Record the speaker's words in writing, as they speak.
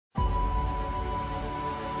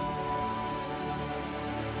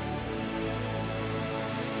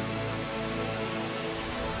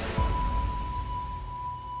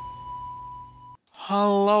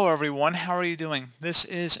Hello everyone, how are you doing? This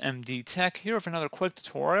is MD Tech here with another quick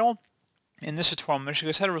tutorial. In this tutorial, I'm going to show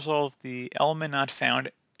you guys how to resolve the element not found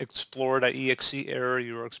Explorer.Exe error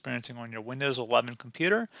you're experiencing on your Windows 11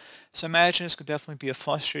 computer. So imagine this could definitely be a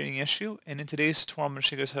frustrating issue, and in today's tutorial I'm going to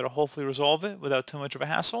show you guys how to hopefully resolve it without too much of a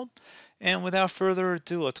hassle. And without further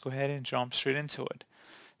ado, let's go ahead and jump straight into it.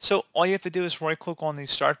 So all you have to do is right click on the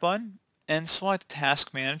Start button and select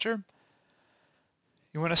Task Manager.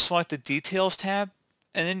 You want to select the Details tab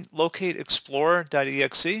and then locate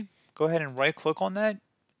Explorer.Exe. Go ahead and right click on that,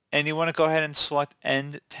 and you want to go ahead and select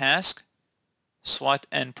End Task, select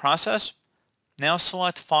End Process. Now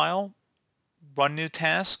select File, Run New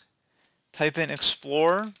Task, type in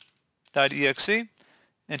Explorer.Exe,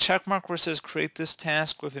 and check mark where it says Create this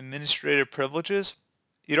task with administrative privileges.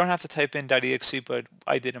 You don't have to type in .exe, but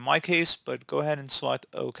I did in my case, but go ahead and select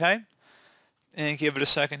OK, and give it a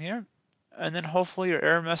second here, and then hopefully your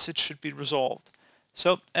error message should be resolved.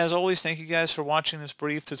 So, as always, thank you guys for watching this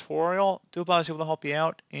brief tutorial. Do hope I was able to help you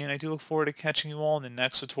out, and I do look forward to catching you all in the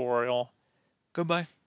next tutorial. Goodbye.